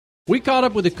We caught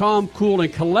up with the calm, cool,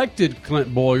 and collected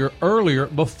Clint Bowyer earlier,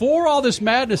 before all this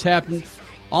madness happened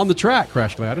on the track,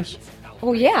 Crash Gladys.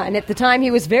 Oh, yeah, and at the time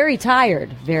he was very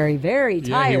tired. Very, very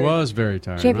tired. Yeah, he was very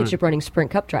tired. Championship running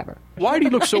Sprint Cup driver. Why do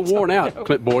you look so worn out,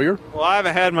 Clint Bowyer? Well, I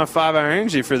haven't had my 5-hour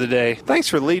energy for the day. Thanks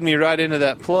for leading me right into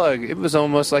that plug. It was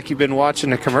almost like you've been watching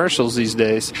the commercials these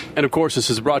days. And, of course, this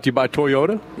is brought to you by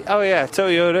Toyota. Oh, yeah,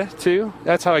 Toyota, too.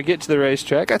 That's how I get to the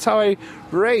racetrack. That's how I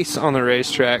race on the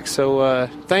racetrack. So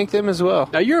thank them as well.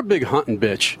 Now, you're a big hunting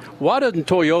bitch. Why doesn't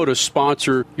Toyota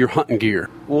sponsor your hunting gear?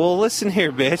 Well, listen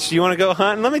here, bitch. You want to go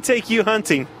hunting? Let me take you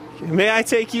hunting. May I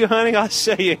take you hunting? I'll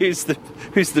show you who's the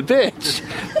bitch.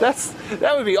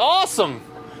 That would be awesome.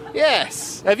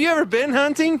 Yes. Have you ever been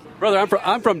hunting? Brother,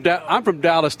 I'm from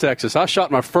Dallas, Texas. I shot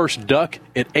my first duck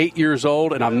at 8 years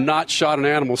old, and I've not shot an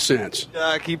animal since.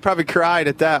 Duck, you probably cried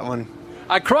at that one.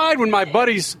 I cried when my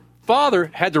buddy's father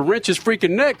had to wrench his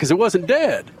freaking neck because it wasn't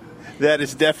dead.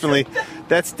 That's definitely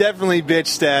bitch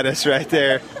status right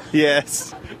there.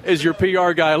 Yes. As your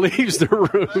PR guy leaves the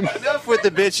room. Enough with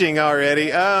the bitching already.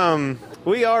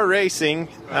 We are racing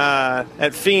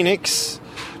at Phoenix.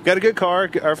 Got a good car.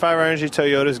 Our 5-hour energy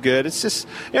Toyota is good. It's just,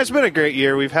 it's been a great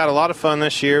year. We've had a lot of fun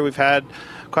this year. We've had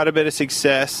quite a bit of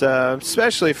success,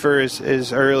 especially for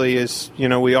as early as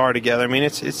we are together. I mean,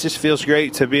 it just feels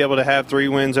great to be able to have 3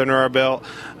 wins under our belt.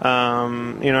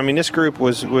 This group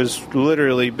was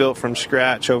literally built from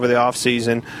scratch over the off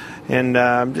season. And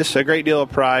just a great deal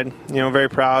of pride. Very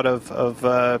proud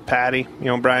of Patty,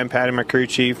 Brian Patty, my crew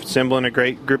chief, assembling a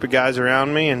great group of guys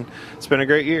around me, and it's been a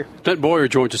great year. Clint Bowyer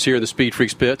joins us here in the Speed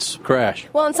Freaks pits. Crash.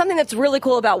 Well, and something that's really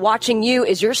cool about watching you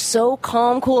is you're so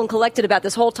calm, cool, and collected about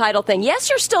this whole title thing. Yes,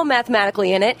 you're still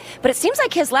mathematically in it, but it seems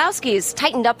like Keselowski's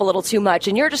tightened up a little too much,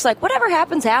 and you're just like, whatever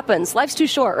happens, happens. Life's too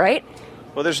short, right?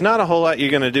 Well, there's not a whole lot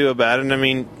you're going to do about it. And I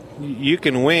mean, you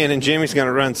can win, and Jimmy's going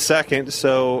to run second.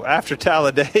 So after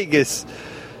Talladega's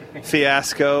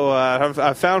fiasco,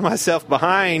 I found myself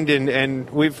behind, and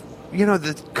we've,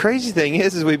 the crazy thing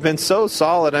is we've been so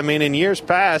solid. I mean, in years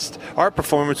past, our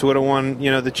performance would have won,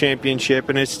 the championship,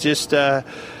 and it's just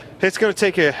it's going to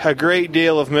take a great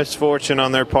deal of misfortune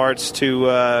on their parts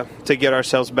to get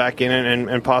ourselves back in it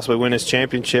and possibly win this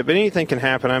championship. But anything can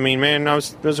happen. I mean, man, I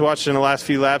was watching the last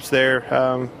few laps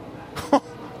there.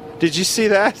 Did you see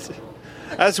that?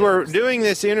 As we're doing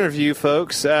this interview,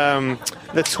 folks, the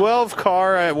 12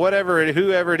 car,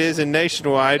 whoever it is in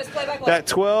Nationwide, that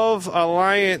 12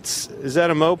 Alliance, is that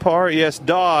a Mopar? Yes,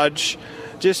 Dodge,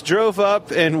 just drove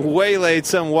up and waylaid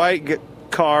some white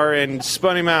car and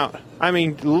spun him out. I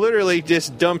mean, literally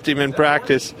just dumped him in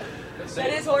practice.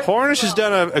 Hornish has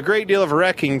done a great deal of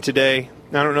wrecking today.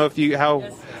 I don't know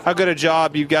if how good a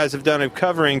job you guys have done of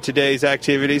covering today's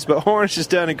activities, but Hornish has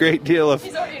done a great deal of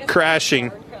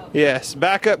crashing. Yes,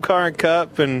 backup car and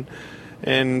cup, and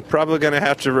probably going to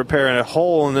have to repair a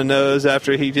hole in the nose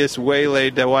after he just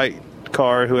waylaid the white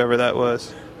car, whoever that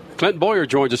was. Clint Bowyer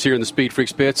joins us here in the Speed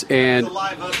Freaks pits, and that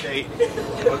was a live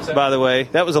update. By the way,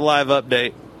 that was a live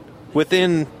update.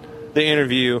 Within the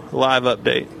interview, live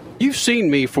update. You've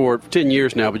seen me for 10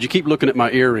 years now, but you keep looking at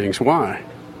my earrings. Why?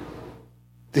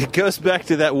 It goes back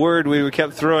to that word we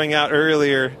kept throwing out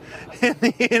earlier in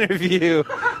the interview.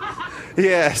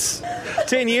 Yes.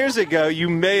 10 years ago, you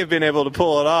may have been able to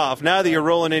pull it off. Now that you're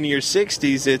rolling into your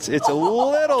 60s, it's a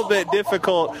little bit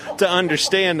difficult to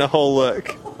understand the whole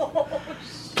look.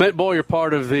 Clint Bowyer,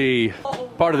 part of the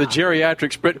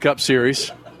geriatric Sprint Cup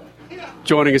series,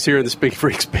 joining us here in the Speed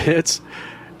Freaks pits.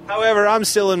 However, I'm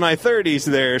still in my 30s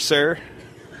there, sir.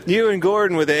 You and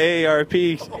Gordon with the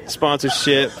AARP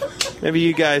sponsorship, maybe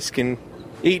you guys can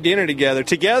eat dinner together.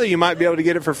 Together, you might be able to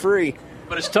get it for free.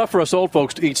 But it's tough for us old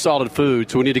folks to eat solid food,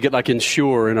 so we need to get like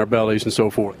Ensure in our bellies and so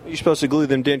forth. You're supposed to glue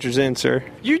them dentures in, sir.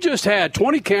 You just had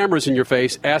 20 cameras in your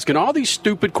face asking all these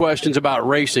stupid questions about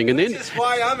racing, and then... This is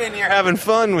why I'm in here having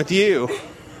fun with you.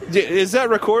 Is that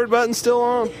record button still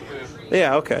on?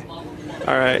 Yeah, okay.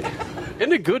 All right.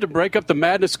 Isn't it good to break up the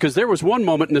madness? Because there was one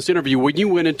moment in this interview when you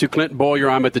went into Clint Bowyer,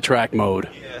 I'm at the track mode.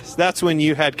 Yes, that's when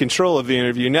you had control of the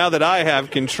interview. Now that I have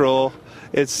control,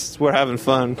 we're having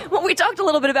fun. Well, we talked a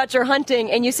little bit about your hunting,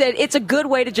 and you said it's a good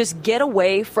way to just get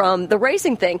away from the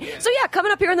racing thing. So, yeah,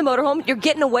 coming up here in the motorhome, you're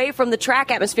getting away from the track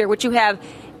atmosphere, which you have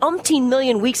umpteen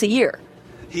million weeks a year.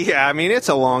 Yeah, I mean, it's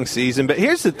a long season, but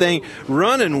here's the thing.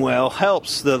 Running well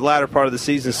helps the latter part of the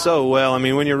season so well. I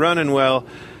mean, when you're running well,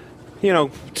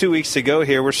 2 weeks to go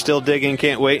here, we're still digging,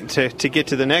 can't wait to get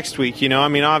to the next week. I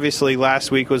mean, obviously last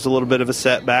week was a little bit of a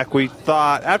setback. We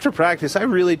thought, after practice, I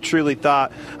really truly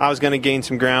thought I was going to gain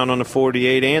some ground on the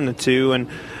 48 and the 2, and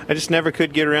I just never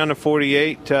could get around to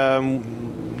 48.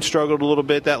 struggled a little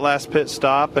bit that last pit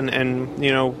stop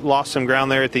and lost some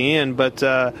ground there at the end. But,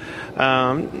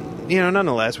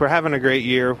 nonetheless, we're having a great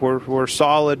year. We're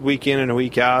solid week in and a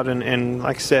week out. And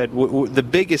like I said, the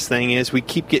biggest thing is we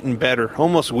keep getting better.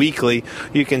 Almost weekly,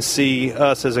 you can see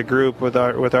us as a group with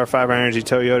our 5 Energy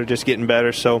Toyota just getting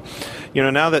better. So,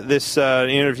 now that this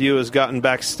interview has gotten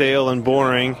back stale and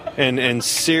boring and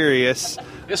serious.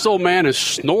 This old man is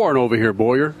snoring over here,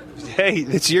 Bowyer. Hey,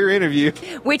 it's your interview.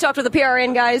 We talked to the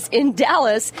PRN guys in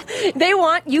Dallas. They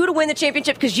want you to win the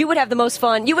championship because you would have the most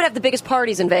fun. You would have the biggest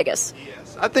parties in Vegas.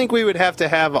 Yes. I think we would have to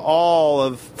have all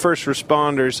of first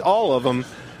responders, all of them,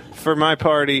 for my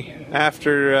party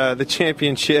after the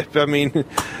championship. I mean,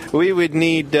 we would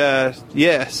need, a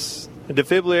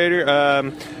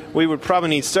defibrillator. We would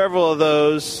probably need several of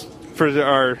those for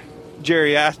our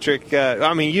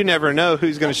geriatric. You never know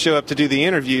who's going to show up to do the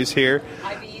interviews here.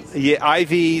 Yeah,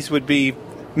 IVs would be,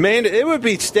 it would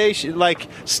be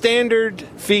standard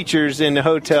features in the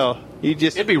hotel.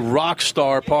 It'd be rock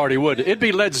star party, wouldn't it? It'd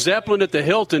be Led Zeppelin at the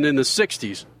Hilton in the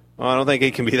 60s. Well, I don't think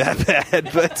it can be that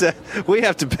bad, but we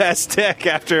have to pass tech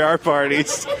after our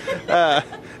parties. It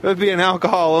would be an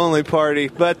alcohol-only party,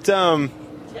 but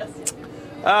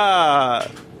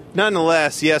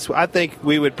nonetheless, yes, I think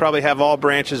we would probably have all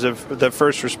branches of the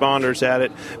first responders at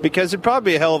it because it'd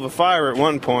probably be a hell of a fire at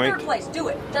one point. Third place, do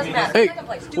it. Doesn't matter. Hey, Second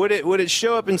place, would it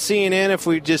show up in CNN if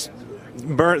we just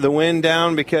burnt the wind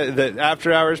down because the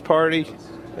after hours party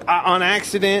on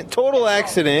accident, total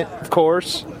accident, of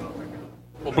course?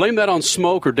 Well, blame that on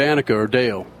Smoke or Danica or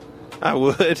Dale. I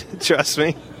would, trust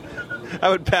me. I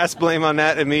would pass blame on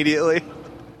that immediately.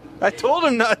 I told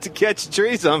him not to catch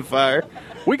trees on fire.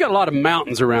 We got a lot of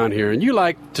mountains around here, and you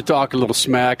like to talk a little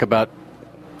smack about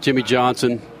Jimmy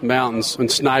Johnson, mountains,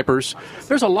 and snipers.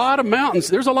 There's a lot of mountains.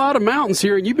 There's a lot of mountains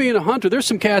here, and you being a hunter, there's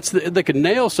some cats that could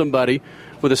nail somebody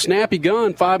with a snappy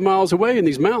gun 5 miles away in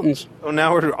these mountains. Oh,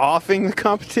 now we're offing the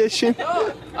competition?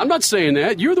 I'm not saying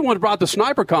that. You're the one who brought the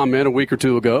sniper comment a week or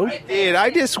two ago. I did. I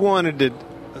just wanted to...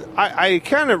 I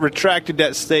kind of retracted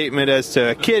that statement as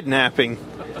to kidnapping.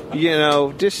 I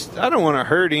don't want to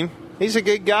hurt him. He's a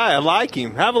good guy. I like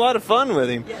him. Have a lot of fun with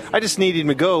him. I just need him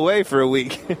to go away for a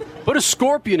week. Put a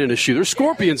scorpion in his shoe. There's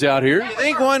scorpions out here. Do you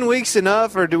think 1 week's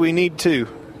enough, or do we need 2?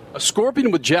 A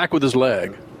scorpion would jack with his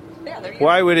leg.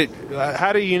 Why would it?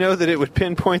 How do you know that it would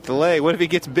pinpoint the leg? What if he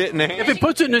gets bit in the hand? If you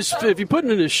put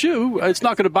it in his shoe, it's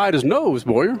not going to bite his nose,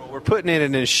 Bowyer. We're putting it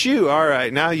in his shoe. All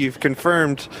right, now you've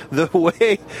confirmed the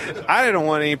way. I don't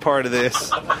want any part of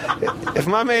this. If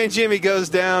my man Jimmy goes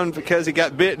down because he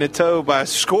got bit in the toe by a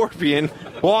scorpion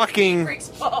walking,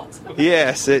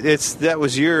 yes, that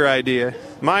was your idea.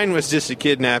 Mine was just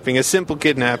a simple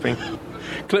kidnapping.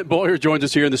 Clint Bowyer joins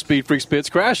us here in the Speed Freaks pits.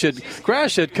 Crash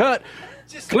had cut.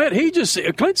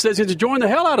 Clint says he's enjoying the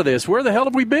hell out of this. Where the hell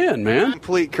have we been, man?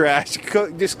 Complete crash.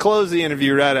 Just close the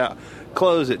interview right out.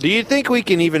 Close it. Do you think we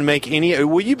can even make any?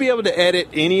 Will you be able to edit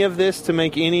any of this to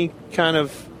make any kind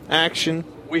of action?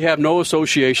 We have no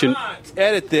association.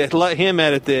 Edit this. Let him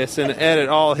edit this and edit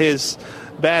all his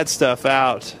bad stuff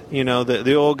out.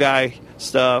 The old guy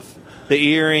stuff, the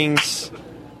earrings.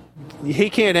 He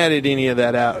can't edit any of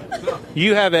that out.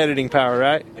 You have editing power,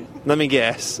 right? Let me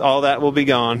guess. All that will be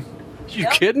gone. You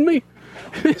kidding me?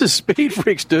 This is Speed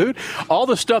Freaks, dude. All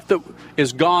the stuff that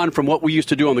is gone from what we used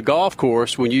to do on the golf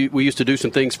course when we used to do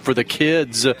some things for the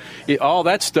kids, all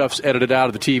that stuff's edited out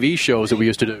of the TV shows that we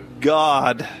used to do.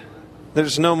 God,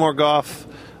 there's no more golf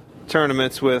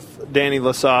tournaments with Danny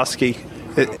Lasowski.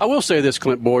 I will say this,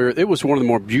 Clint Bowyer, it was one of the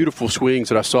more beautiful swings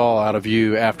that I saw out of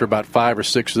you after about 5 or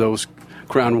 6 of those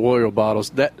Crown Royal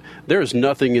bottles. That there is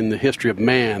nothing in the history of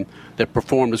man that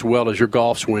performed as well as your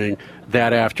golf swing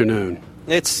that afternoon.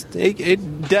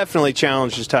 It definitely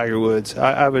challenges Tiger Woods.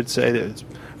 I would say that it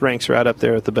ranks right up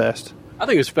there with the best. I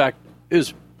think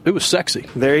it was sexy.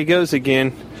 There he goes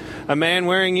again. A man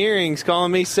wearing earrings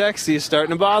calling me sexy is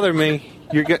starting to bother me.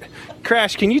 You're good.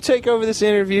 Crash, can you take over this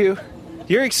interview?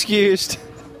 You're excused.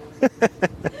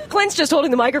 Clint's just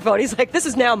holding the microphone. He's like, this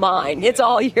is now mine. It's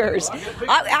all yours.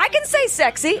 I can say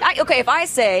sexy. If I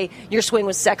say your swing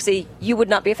was sexy, you would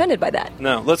not be offended by that.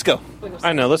 No, let's go.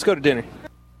 I know. Let's go to dinner.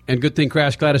 And good thing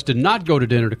Crash Gladys did not go to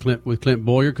dinner with Clint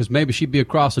Bowyer, because maybe she'd be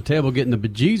across the table getting the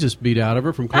bejesus beat out of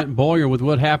her from Clint Bowyer with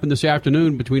what happened this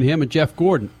afternoon between him and Jeff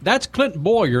Gordon. That's Clint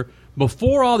Bowyer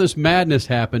before all this madness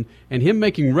happened, and him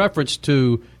making reference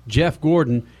to Jeff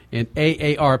Gordon and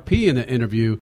AARP in the interview.